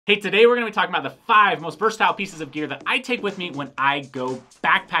Hey, today we're gonna be talking about the 5 most versatile pieces of gear that I take with me when I go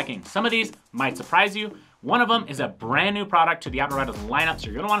backpacking. Some of these might surprise you. One of them is a brand new product to the Outdoor Rentals lineup, so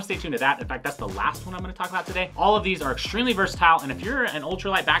you're gonna wanna stay tuned to that. In fact, that's the last one I'm gonna talk about today. All of these are extremely versatile, and if you're an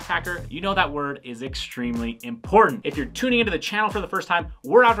ultralight backpacker, you know that word is extremely important. If you're tuning into the channel for the first time,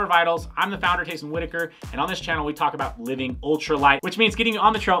 we're Outdoor Vitals. I'm the founder, Tayson, and on this channel, we talk about living ultralight, which means getting you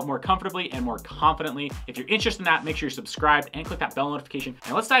on the trail more comfortably and more confidently. If you're interested in that, make sure you're subscribed and click that bell notification,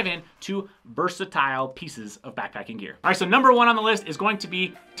 and let's dive in to versatile pieces of backpacking gear. All right, so number 1 on the list is going to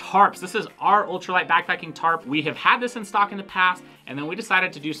be tarps. This is our ultralight backpacking tarp. We have had this in stock in the past, and then we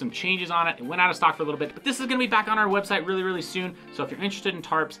decided to do some changes on it. It went out of stock for a little bit, but this is gonna be back on our website really, really soon. So if you're interested in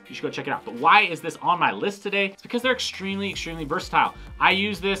tarps, you should go check it out. But why is this on my list today? It's because they're extremely, extremely versatile. I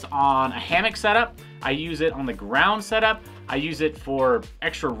use this on a hammock setup. I use it on the ground setup. I use it for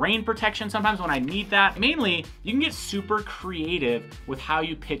extra rain protection sometimes when I need that. Mainly, you can get super creative with how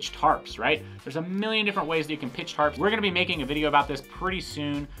you pitch tarps, right? There's a million different ways that you can pitch tarps. We're gonna be making a video about this pretty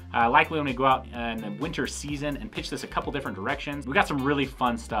soon, likely when we go out in the winter season and pitch this a couple different directions. We got some really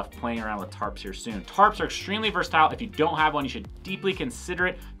fun stuff playing around with tarps here soon. Tarps are extremely versatile. If you don't have one, you should deeply consider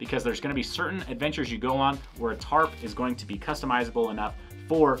it because there's gonna be certain adventures you go on where a tarp is going to be customizable enough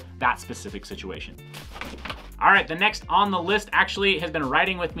for that specific situation. All right, the next on the list actually has been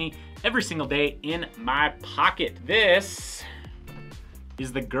riding with me every single day in my pocket. This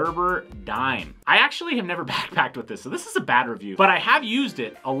is the Gerber Dime. I actually have never backpacked with this, so this is a bad review, but I have used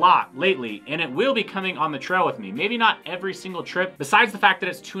it a lot lately, and it will be coming on the trail with me. Maybe not every single trip. Besides the fact that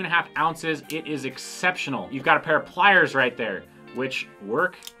it's 2.5 ounces, it is exceptional. You've got a pair of pliers right there, which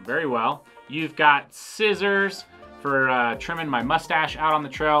work very well. You've got scissors for trimming my mustache out on the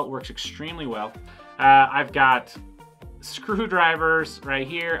trail. It works extremely well. I've got screwdrivers right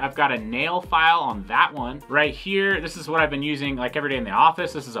here. I've got a nail file on that one. Right here, this is what I've been using like every day in the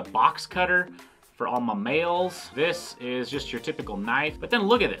office. This is a box cutter for all my mails. This is just your typical knife. But then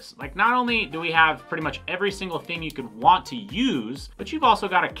look at this. Like, not only do we have pretty much every single thing you could want to use, but you've also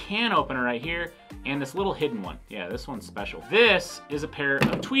got a can opener right here and this little hidden one. Yeah, this one's special. This is a pair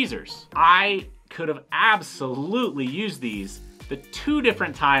of tweezers. I could have absolutely used these the 2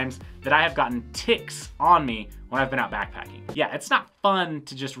 different times that I have gotten ticks on me when I've been out backpacking. Yeah, it's not fun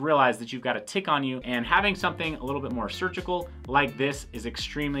to just realize that you've got a tick on you, and having something a little bit more surgical like this is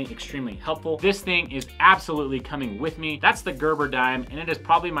extremely, extremely helpful. This thing is absolutely coming with me. That's the Gerber Dime, and it is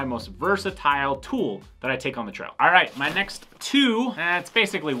probably my most versatile tool that I take on the trail. All right, my next 2, it's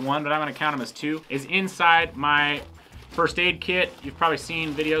basically 1, but I'm gonna count them as 2, is inside my first aid kit. You've probably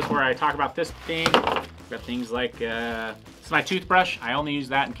seen videos where I talk about this thing. Got things like, it's my toothbrush. I only use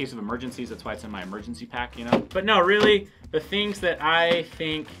that in case of emergencies. That's why it's in my emergency pack, you know? But no, really, the things that I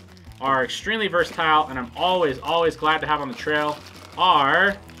think are extremely versatile and I'm always, always glad to have on the trail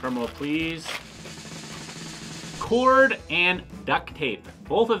are, drumroll please, cord and duct tape.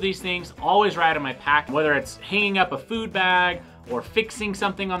 Both of these things always ride in my pack, whether it's hanging up a food bag or fixing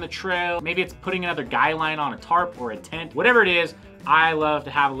something on the trail. Maybe it's putting another guy line on a tarp or a tent. Whatever it is, I love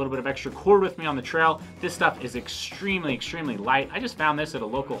to have a little bit of extra cord with me on the trail. This stuff is extremely, extremely light. I just found this at a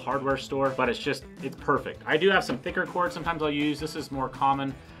local hardware store, but it's perfect. I do have some thicker cord sometimes I'll use. This is more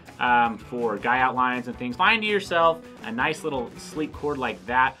common for guy outlines and things. Find yourself a nice little sleek cord like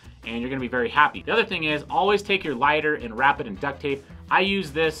that, and you're gonna be very happy. The other thing is, always take your lighter and wrap it in duct tape. I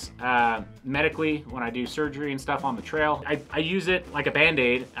use this medically when I do surgery and stuff on the trail. I use it like a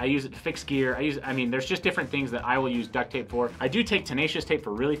Band-Aid. I use it to fix gear. I mean, there's just different things that I will use duct tape for. I do take tenacious tape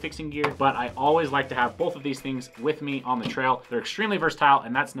for really fixing gear, but I always like to have both of these things with me on the trail. They're extremely versatile,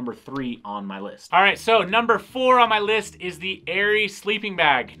 and that's number 3 on my list. All right, so number 4 on my list is the Airy sleeping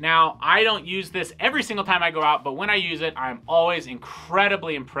bag. Now, I don't use this every single time I go out, but when I use it, I'm always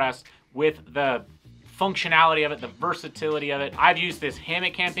incredibly impressed with the functionality of it, the versatility of it. I've used this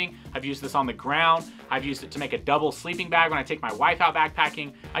hammock camping. I've used this on the ground. I've used it to make a double sleeping bag when I take my wife out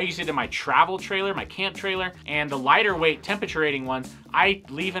backpacking. I use it in my travel trailer, my camp trailer, and the lighter weight temperature rating ones I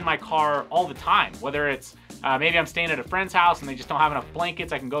leave in my car all the time, whether it's maybe I'm staying at a friend's house and they just don't have enough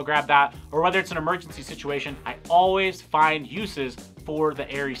blankets, I can go grab that, or whether it's an emergency situation, I always find uses for the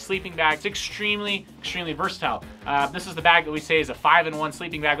Airy sleeping bag. It's extremely, extremely versatile. This is the bag that we say is a 5-in-1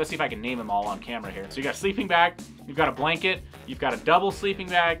 sleeping bag. Let's see if I can name them all on camera here. So you got a sleeping bag, you've got a blanket, you've got a double sleeping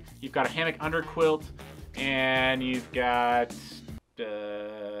bag, you've got a hammock underquilt, and you've got,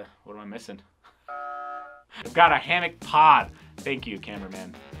 what am I missing? I've got a hammock pod. Thank you,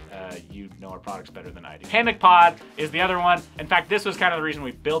 cameraman. you know our products better than I do. Hammock pod is the other one. In fact, this was kind of the reason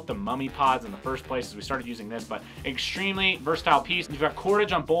we built the mummy pods in the first place, is we started using this, but extremely versatile piece. You've got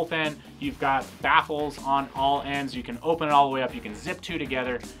cordage on both ends. You've got baffles on all ends. You can open it all the way up. You can zip two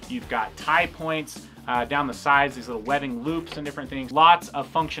together. You've got tie points down the sides, these little webbing loops and different things. Lots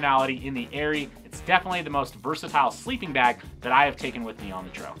of functionality in the Airy. It's definitely the most versatile sleeping bag that I have taken with me on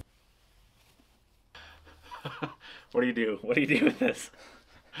the trail. What do you do? What do you do with this?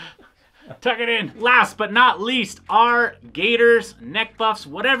 Tuck it in. Last but not least are gaiters, neck buffs,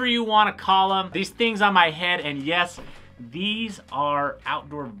 whatever you want to call them. These things on my head, and yes, these are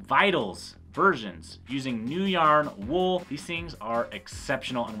Outdoor Vitals versions using new yarn wool. These things are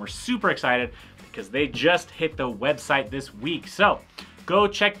exceptional, and we're super excited because they just hit the website this week. So go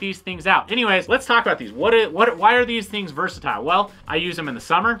check these things out. Anyways, let's talk about these. Why are these things versatile? Well, I use them in the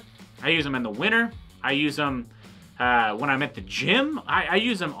summer. I use them in the winter. I use them when I'm at the gym. I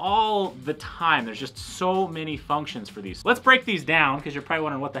use them all the time. There's just so many functions for these. Let's break these down, because you're probably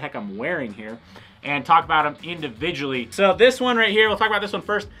wondering what the heck I'm wearing here, and talk about them individually. So this one right here, we'll talk about this one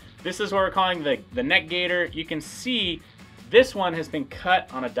first. This is what we're calling the neck gaiter. You can see this one has been cut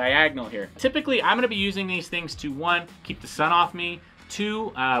on a diagonal here. Typically, I'm gonna be using these things to, one, keep the sun off me,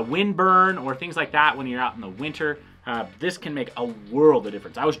 two, wind burn or things like that when you're out in the winter. This can make a world of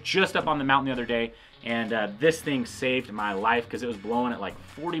difference. I was just up on the mountain the other day, and this thing saved my life because it was blowing at like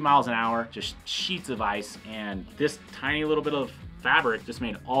 40 miles an hour, just sheets of ice, and this tiny little bit of fabric just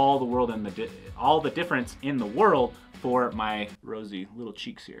made all the difference in the world for my rosy little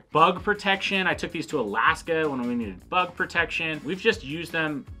cheeks here. Bug protection, I took these to Alaska when we needed bug protection. We've just used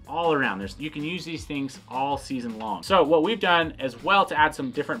them all around. You can use these things all season long. So what we've done as well to add some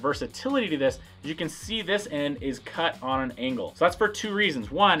different versatility to this, you can see this end is cut on an angle. So that's for two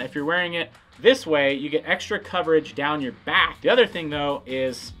reasons. One, if you're wearing it this way, you get extra coverage down your back. The other thing though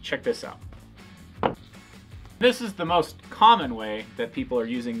is, check this out. This is the most common way that people are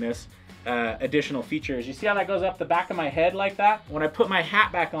using this additional features. You see how that goes up the back of my head like that? When I put my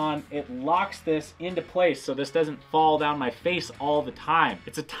hat back on, it locks this into place so this doesn't fall down my face all the time.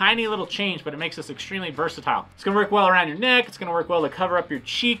 It's a tiny little change, but it makes this extremely versatile. It's gonna work well around your neck. It's gonna work well to cover up your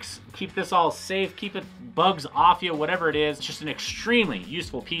cheeks, keep this all safe, keep it bugs off you, whatever it is. It's just an extremely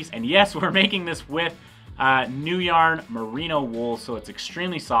useful piece. And yes, we're making this with new yarn merino wool, so it's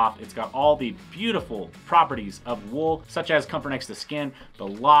extremely soft. It's got all the beautiful properties of wool, such as comfort next to skin, the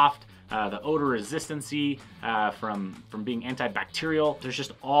loft, the odor resistancy from being antibacterial. There's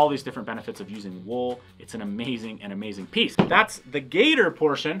just all these different benefits of using wool. It's an amazing piece. That's the gaiter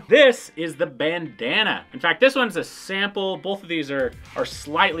portion. This is the bandana. In fact, this one's a sample. Both of these are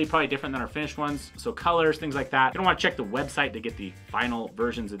slightly probably different than our finished ones. So colors, things like that. You're gonna wanna check the website to get the final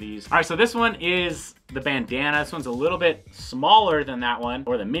versions of these. All right, so this one is the bandana. This one's a little bit smaller than that one,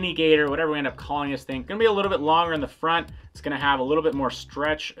 or the mini gaiter, whatever we end up calling this thing. Gonna be a little bit longer in the front. It's gonna have a little bit more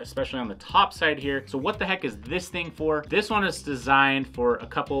stretch, especially on the top side here. So what the heck is this thing for? This one is designed for a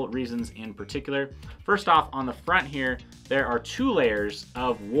couple reasons in particular. First off, on the front here, there are 2 layers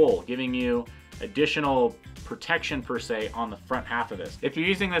of wool, giving you additional protection per se on the front half of this. If you're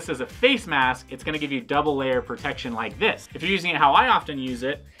using this as a face mask, it's gonna give you double layer protection like this. If you're using it how I often use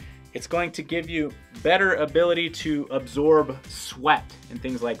it, it's going to give you better ability to absorb sweat and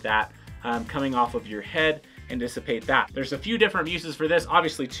things like that coming off of your head and dissipate that. There's a few different uses for this.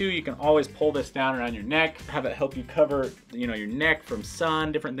 Obviously too, you can always pull this down around your neck, have it help you cover, your neck from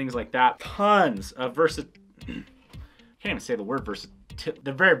sun, different things like that. Tons of can't even say the word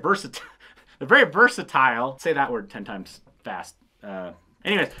they're very versatile. Say that word 10 times fast.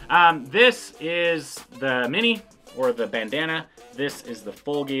 Anyways, this is the mini or the bandana. This is the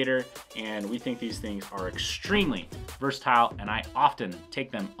full gaiter, and we think these things are extremely versatile, and I often take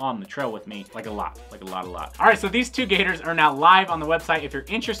them on the trail with me, like a lot. All right, so these 2 gaiters are now live on the website. If you're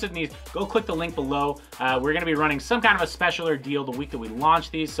interested in these, go click the link below. We're gonna be running some kind of a special or deal the week that we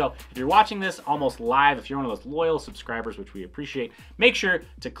launch these, so if you're watching this almost live, if you're one of those loyal subscribers, which we appreciate, make sure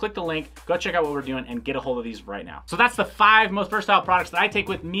to click the link, go check out what we're doing, and get a hold of these right now. So that's the 5 most versatile products that I take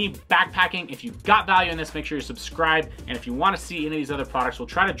with me backpacking. If you got value in this, make sure you're subscribed, and if you wanna see any of these other products, we'll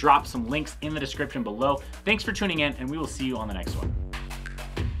try to drop some links in the description below. Thanks for tuning in, and we will see you on the next one.